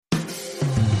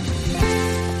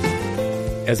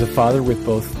As a father with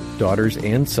both daughters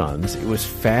and sons, it was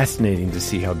fascinating to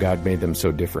see how God made them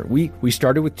so different. We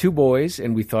started with 2 boys,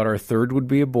 and we thought our third would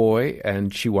be a boy,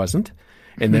 and she wasn't.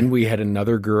 And then we had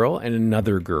another girl and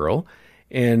another girl,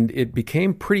 and it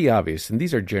became pretty obvious. And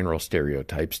these are general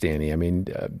stereotypes, Danny. I mean,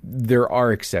 there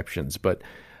are exceptions, but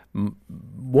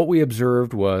what we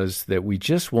observed was that we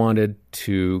just wanted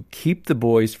to keep the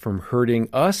boys from hurting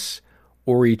us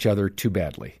or each other too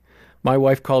badly. My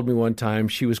wife called me one time.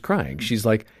 She was crying. She's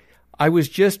like, I was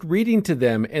just reading to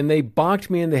them, and they bonked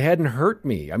me in the head and hurt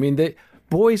me. I mean,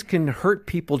 boys can hurt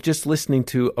people just listening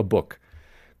to a book.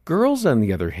 Girls, on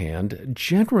the other hand,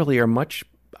 generally are much,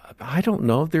 I don't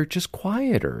know, they're just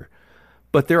quieter.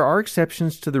 But there are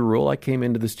exceptions to the rule. I came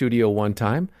into the studio one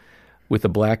time with a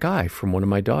black eye from one of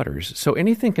my daughters. So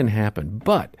anything can happen.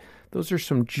 But those are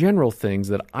some general things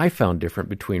that I found different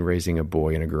between raising a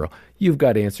boy and a girl. You've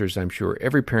got answers, I'm sure.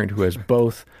 Every parent who has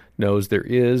both knows there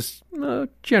is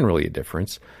generally a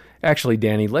difference. Actually,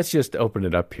 Danny, let's just open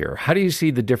it up here. How do you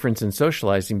see the difference in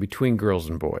socializing between girls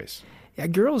and boys? Yeah,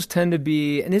 girls tend to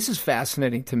be, and this is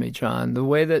fascinating to me, John, the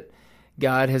way that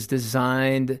God has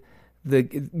designed the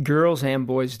girls and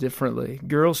boys differently.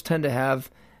 Girls tend to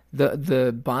have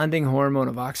the bonding hormone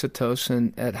of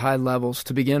oxytocin at high levels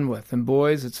to begin with, and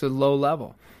boys, it's a low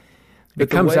level. But it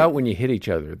comes out when you hit each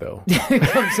other, though. It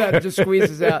comes out, it just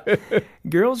squeezes out.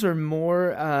 Girls are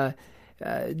more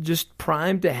just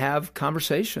primed to have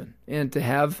conversation and to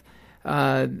have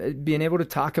being able to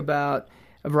talk about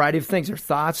a variety of things, their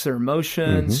thoughts, their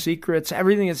emotions, secrets,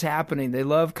 everything that's happening. They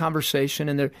love conversation,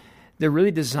 and they're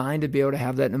really designed to be able to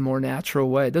have that in a more natural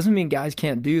way. It doesn't mean guys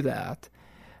can't do that.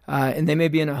 And they may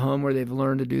be in a home where they've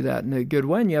learned to do that in a good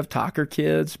way. And you have talker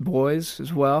kids, boys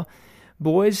as well.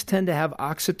 Boys tend to have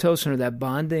oxytocin, or that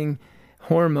bonding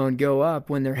hormone, go up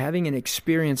when they're having an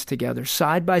experience together,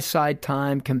 side-by-side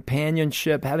time,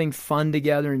 companionship, having fun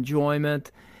together,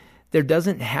 enjoyment. There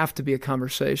doesn't have to be a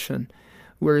conversation.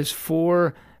 Whereas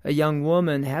for a young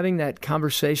woman, having that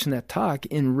conversation, that talk,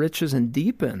 enriches and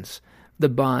deepens the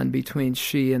bond between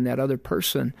she and that other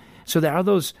person. So there are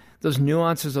those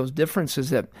nuances, those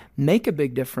differences that make a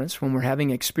big difference when we're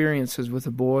having experiences with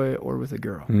a boy or with a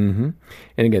girl. Mm-hmm.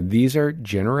 And again, these are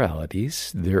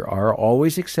generalities. There are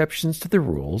always exceptions to the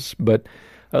rules, but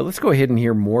let's go ahead and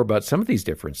hear more about some of these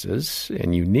differences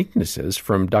and uniquenesses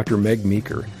from Dr. Meg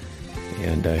Meeker.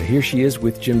 And here she is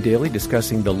with Jim Daly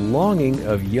discussing the longing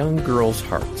of young girls'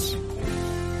 hearts.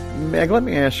 Meg, let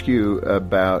me ask you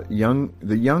about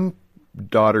the young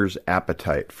daughter's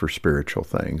appetite for spiritual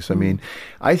things. I mean,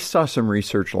 I saw some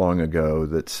research long ago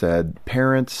that said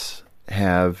parents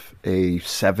have a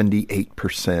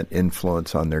 78%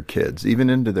 influence on their kids, even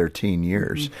into their teen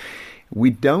years. We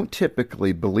don't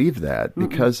typically believe that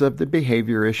because of the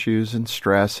behavior issues and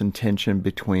stress and tension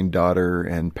between daughter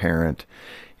and parent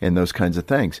and those kinds of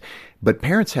things. But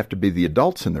parents have to be the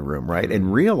adults in the room, right?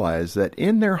 And realize that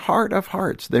in their heart of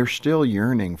hearts, they're still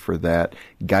yearning for that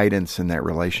guidance in that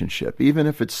relationship, even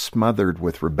if it's smothered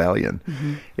with rebellion.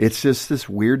 It's just this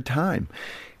weird time.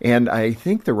 And I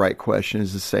think the right question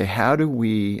is to say, how do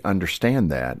we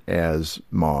understand that as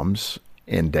moms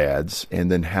and dads?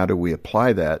 And then how do we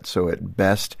apply that so it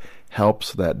best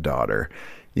helps that daughter,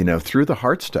 through the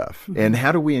heart stuff? And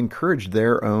how do we encourage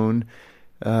their own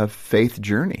faith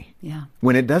journey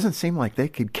when it doesn't seem like they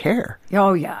could care?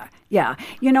 Oh, yeah. Yeah.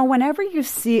 Whenever you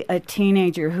see a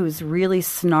teenager who's really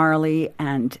snarly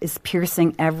and is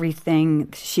piercing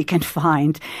everything she can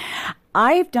find,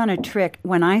 I've done a trick.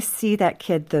 When I see that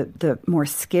kid, the more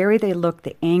scary they look,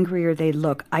 the angrier they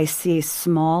look, I see a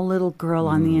small little girl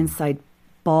on the inside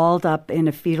balled up in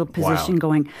a fetal position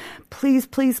going, please,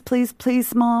 please, please,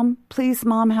 please, Mom,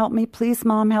 help me, please,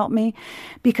 Mom, help me.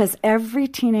 Because every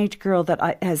teenage girl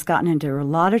that has gotten into a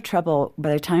lot of trouble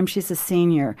by the time she's a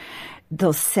senior,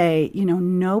 they'll say,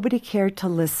 nobody cared to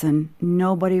listen.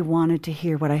 Nobody wanted to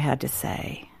hear what I had to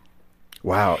say.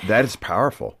 Wow, that is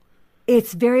powerful.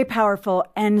 It's very powerful.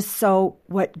 And so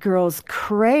what girls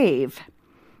crave,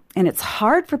 and it's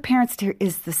hard for parents to hear,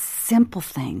 is the simple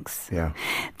things. Yeah.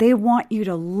 They want you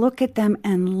to look at them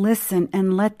and listen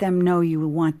and let them know you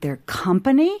want their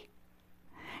company.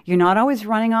 You're not always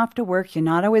running off to work. You're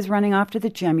not always running off to the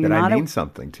gym. I mean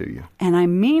something to you. And I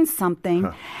mean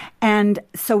something. And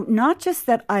so not just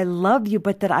that I love you,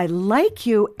 but that I like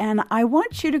you, and I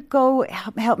want you to go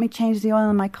help me change the oil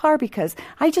in my car because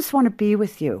I just want to be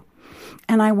with you.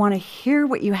 And I want to hear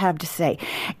what you have to say.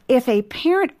 If a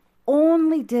parent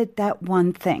only did that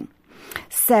one thing,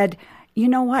 said, you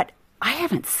know what, I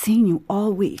haven't seen you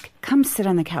all week. Come sit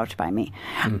on the couch by me.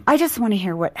 I just want to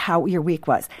hear how your week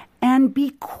was. And be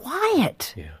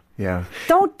quiet. Yeah.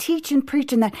 Don't teach and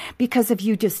preach in that, because if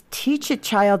you just teach a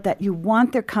child that you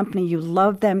want their company, you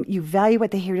love them, you value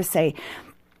what they hear to say,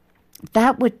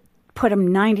 that would put them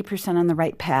 90% on the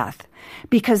right path.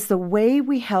 Because the way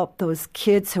we help those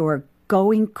kids who are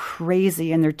going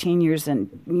crazy in their teen years and,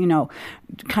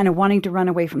 kind of wanting to run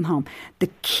away from home, the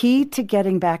key to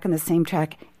getting back on the same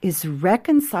track is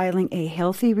reconciling a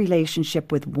healthy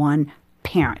relationship with one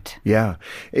parent. Yeah.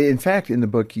 In fact, in the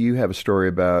book, you have a story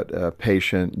about a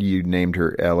patient. You named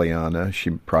her Eliana. She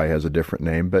probably has a different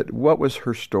name, but what was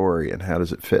her story and how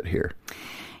does it fit here?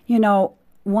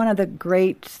 One of the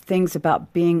great things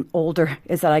about being older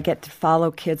is that I get to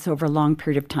follow kids over a long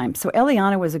period of time. So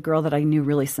Eliana was a girl that I knew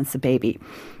really since a baby.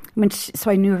 So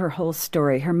I knew her whole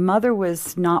story. Her mother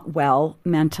was not well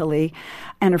mentally,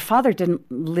 and her father didn't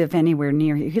live anywhere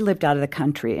near here. He lived out of the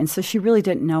country, and so she really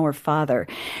didn't know her father.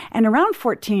 And around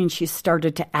 14, she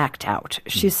started to act out.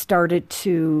 She started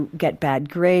to get bad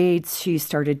grades. She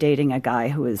started dating a guy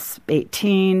who was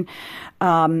 18.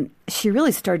 She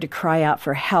really started to cry out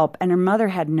for help, and her mother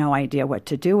had no idea what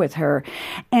to do with her.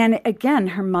 And again,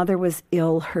 her mother was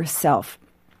ill herself.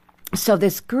 So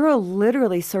this girl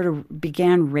literally sort of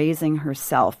began raising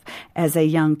herself as a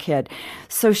young kid.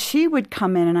 So she would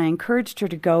come in, and I encouraged her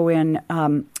to go in,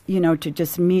 to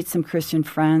just meet some Christian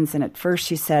friends. And at first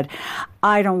she said,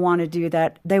 I don't want to do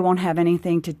that. They won't have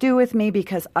anything to do with me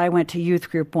because I went to youth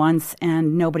group once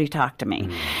and nobody talked to me.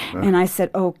 Mm-hmm. And I said,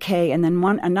 okay. And then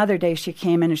another day she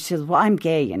came in and she said, well, I'm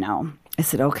gay, I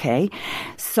said, okay.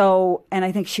 So, and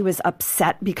I think she was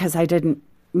upset because I didn't,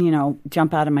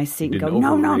 jump out of my seat and go,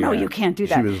 no, you can't do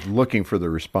that. She was looking for the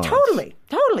response. Totally.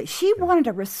 She wanted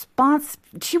a response.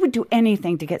 She would do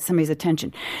anything to get somebody's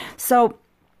attention. So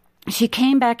she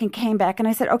came back, and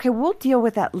I said, okay, we'll deal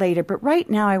with that later, but right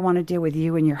now I want to deal with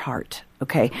you and your heart,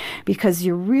 okay, because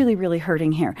you're really, really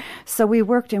hurting here. So we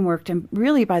worked, and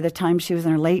really by the time she was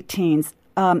in her late teens,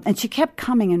 and she kept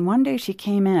coming, and one day she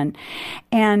came in,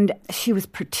 and she was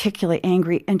particularly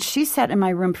angry, and she sat in my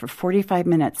room for 45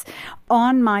 minutes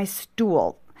on my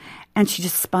stool, and she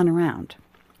just spun around,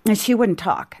 and she wouldn't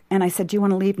talk. And I said, do you want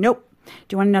to leave? Nope.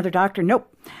 Do you want another doctor?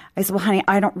 Nope. I said, well, honey,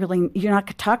 you're not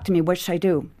going to talk to me. What should I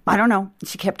do? I don't know.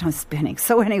 She kept on spinning.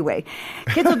 So anyway,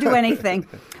 kids will do anything.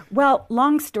 Well,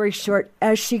 long story short,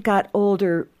 as she got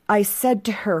older, I said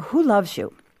to her, who loves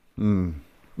you? Who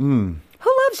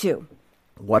loves you?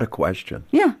 What a question.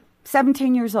 Yeah,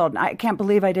 17 years old. I can't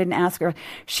believe I didn't ask her.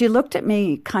 She looked at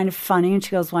me kind of funny, and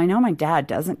she goes, well, I know my dad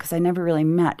doesn't because I never really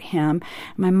met him.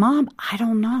 My mom, I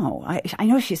don't know. I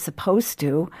know she's supposed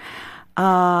to.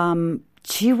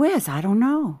 Gee whiz, I don't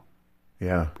know.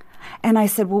 Yeah. And I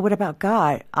said, well, what about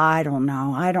God? I don't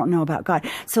know. I don't know about God.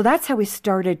 So that's how we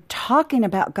started talking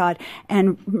about God.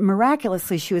 And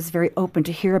miraculously, she was very open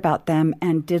to hear about them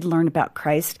and did learn about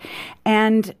Christ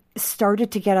and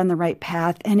started to get on the right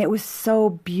path. And it was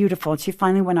so beautiful. She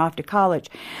finally went off to college.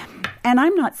 And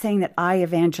I'm not saying that I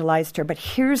evangelized her, but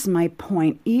here's my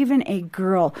point. Even a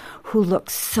girl who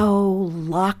looks so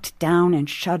locked down and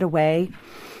shut away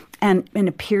and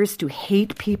appears to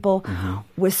hate people,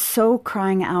 was so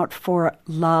crying out for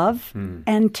love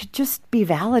and to just be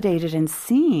validated and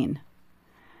seen.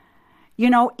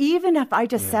 Even if I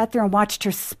just sat there and watched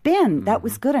her spin, that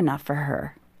was good enough for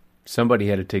her. Somebody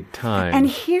had to take time. And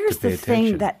here's to pay the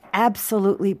thing that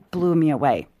absolutely blew me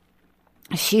away.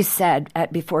 She said,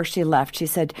 before she left, she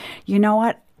said, you know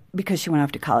what? Because she went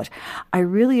off to college, I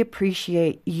really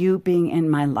appreciate you being in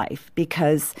my life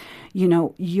because,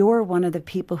 you're one of the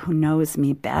people who knows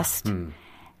me best. And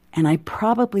I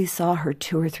probably saw her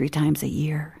 2 or 3 times a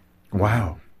year.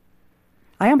 Wow.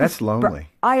 That's lonely.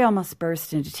 I almost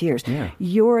burst into tears. Yeah.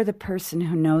 You're the person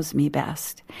who knows me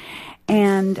best.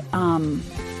 And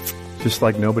just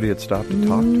like nobody had stopped to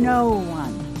talk to her. No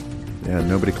one. Yeah,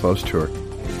 nobody close to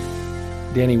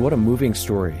her. Danny, what a moving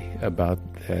story about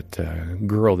that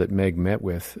girl that Meg met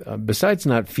with. Besides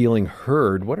not feeling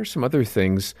heard, what are some other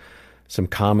things, some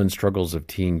common struggles of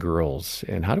teen girls,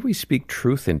 and how do we speak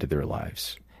truth into their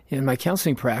lives? In my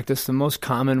counseling practice, the most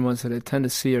common ones that I tend to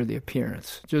see are the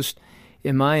appearance. Just,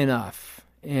 am I enough?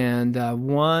 And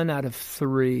 1 out of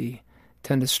 3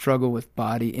 tend to struggle with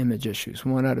body image issues.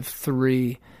 1 out of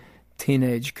 3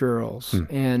 teenage girls,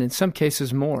 and in some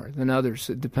cases more than others,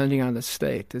 depending on the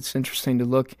state. It's interesting to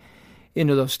look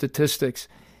into those statistics.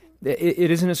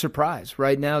 It isn't a surprise.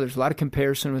 Right now, there's a lot of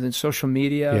comparison within social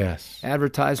media. Yes.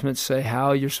 Advertisements say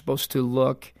how you're supposed to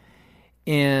look.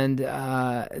 And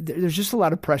there's just a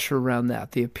lot of pressure around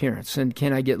that, the appearance. And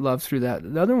can I get love through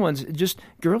that? The other ones, just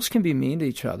girls can be mean to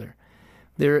each other.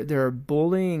 There are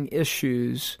bullying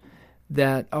issues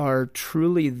that are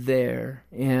truly there.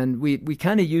 And we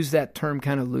kind of use that term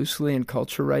kind of loosely in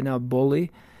culture right now,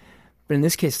 bully. But in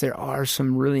this case, there are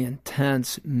some really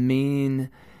intense, mean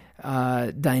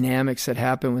dynamics that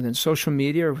happen within social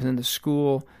media or within the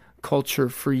school culture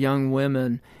for young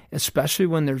women, especially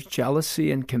when there's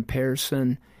jealousy and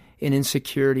comparison and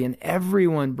insecurity. And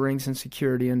everyone brings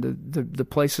insecurity into the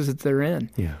places that they're in.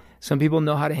 Yeah. Some people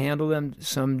know how to handle them,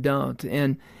 some don't.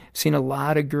 And I've seen a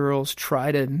lot of girls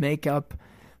try to make up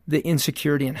the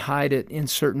insecurity and hide it in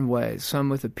certain ways, some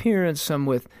with appearance, some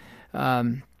with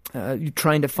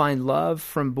trying to find love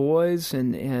from boys.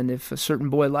 And if a certain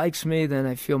boy likes me, then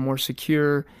I feel more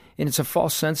secure. And it's a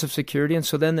false sense of security. And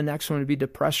so then the next one would be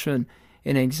depression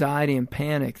and anxiety and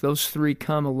panic. Those three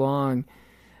come along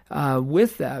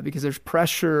with that because there's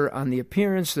pressure on the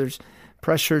appearance. There's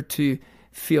pressure to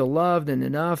feel loved and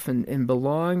enough and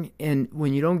belong. And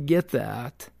when you don't get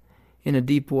that in a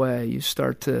deep way, you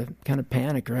start to kind of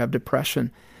panic or have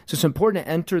depression. So it's important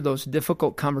to enter those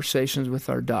difficult conversations with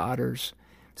our daughters,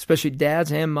 especially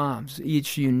dads and moms.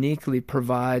 Each uniquely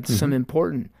provides some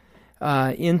important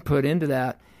input into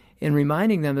that, and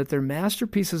reminding them that they're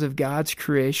masterpieces of God's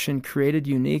creation, created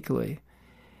uniquely,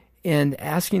 and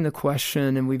asking the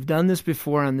question, and we've done this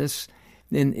before on this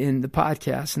in the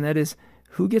podcast, and that is,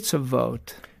 who gets a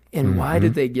vote, and why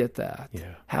did they get that?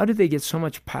 Yeah. How did they get so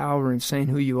much power in saying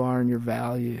who you are and your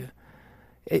value?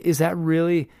 Is that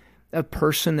really a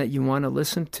person that you want to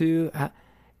listen to?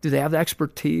 Do they have the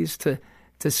expertise to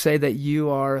say that you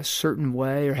are a certain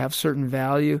way or have certain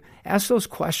value? Ask those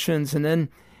questions, and then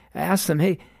ask them,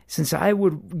 hey, since I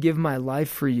would give my life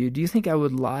for you, do you think I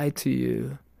would lie to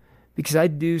you? Because I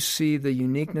do see the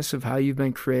uniqueness of how you've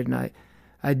been created, and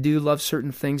I do love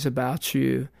certain things about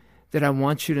you that I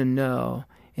want you to know,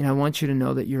 and I want you to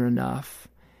know that you're enough.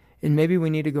 And maybe we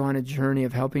need to go on a journey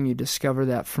of helping you discover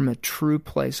that from a true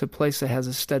place, a place that has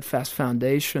a steadfast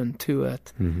foundation to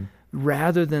it,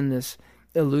 rather than this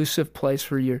elusive place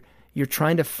where you're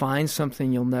trying to find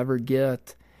something you'll never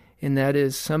get. And that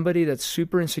is somebody that's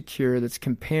super insecure, that's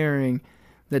comparing,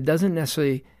 that doesn't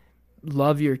necessarily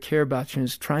love you or care about you, and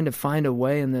is trying to find a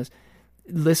way in this.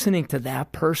 Listening to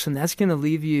that person, that's going to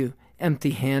leave you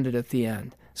empty-handed at the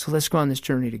end. So let's go on this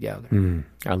journey together.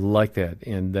 I like that.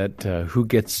 And that who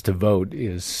gets to vote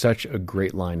is such a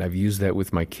great line. I've used that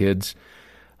with my kids.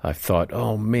 I thought,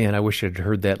 oh, man, I wish I'd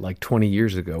heard that like 20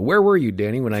 years ago. Where were you,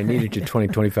 Danny, when I needed you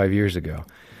 25 years ago?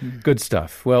 Good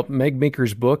stuff. Well, Meg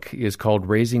Meeker's book is called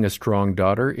Raising a Strong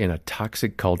Daughter in a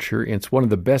Toxic Culture. And it's one of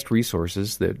the best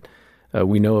resources that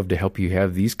we know of to help you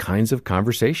have these kinds of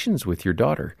conversations with your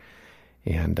daughter.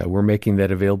 And we're making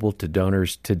that available to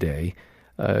donors today.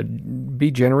 Be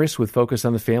generous with Focus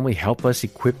on the Family. Help us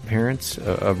equip parents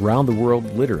around the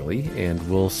world, literally. And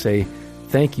we'll say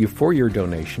thank you for your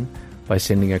donation by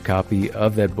sending a copy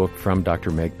of that book from Dr.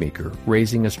 Meg Meeker,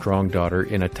 Raising a Strong Daughter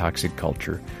in a Toxic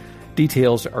Culture.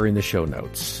 Details are in the show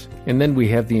notes. And then we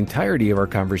have the entirety of our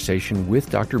conversation with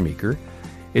Dr. Meeker.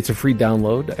 It's a free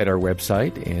download at our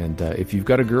website. And if you've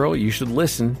got a girl, you should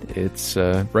listen. It's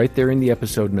right there in the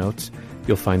episode notes.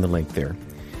 You'll find the link there.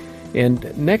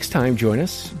 And next time, join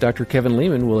us. Dr. Kevin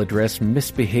Leman will address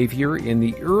misbehavior in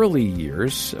the early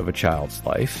years of a child's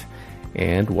life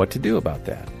and what to do about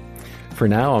that. For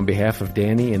now, on behalf of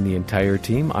Danny and the entire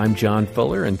team, I'm John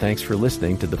Fuller, and thanks for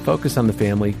listening to the Focus on the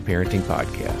Family Parenting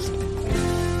Podcast.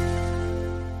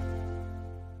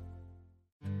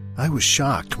 I was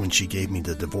shocked when she gave me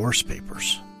the divorce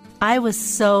papers. I was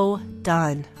so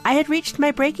done. I had reached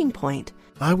my breaking point.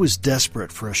 I was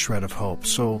desperate for a shred of hope,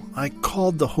 so I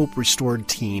called the Hope Restored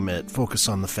team at Focus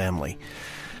on the Family.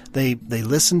 They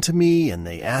listened to me, and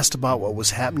they asked about what was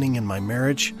happening in my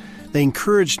marriage. They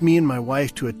encouraged me and my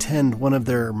wife to attend one of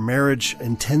their marriage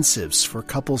intensives for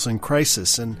couples in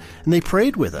crisis, and they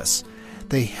prayed with us.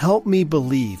 They helped me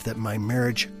believe that my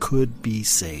marriage could be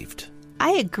saved.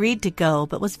 I agreed to go,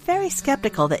 but was very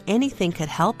skeptical that anything could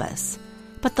help us.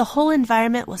 But the whole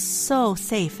environment was so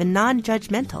safe and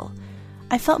non-judgmental.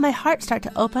 I felt my heart start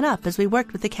to open up as we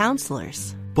worked with the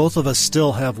counselors. Both of us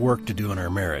still have work to do in our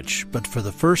marriage, but for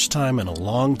the first time in a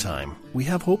long time, we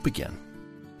have hope again.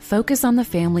 Focus on the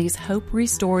Family's Hope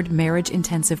Restored Marriage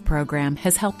Intensive program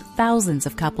has helped thousands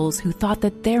of couples who thought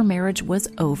that their marriage was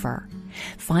over.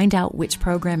 Find out which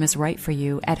program is right for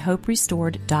you at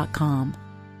hoperestored.com.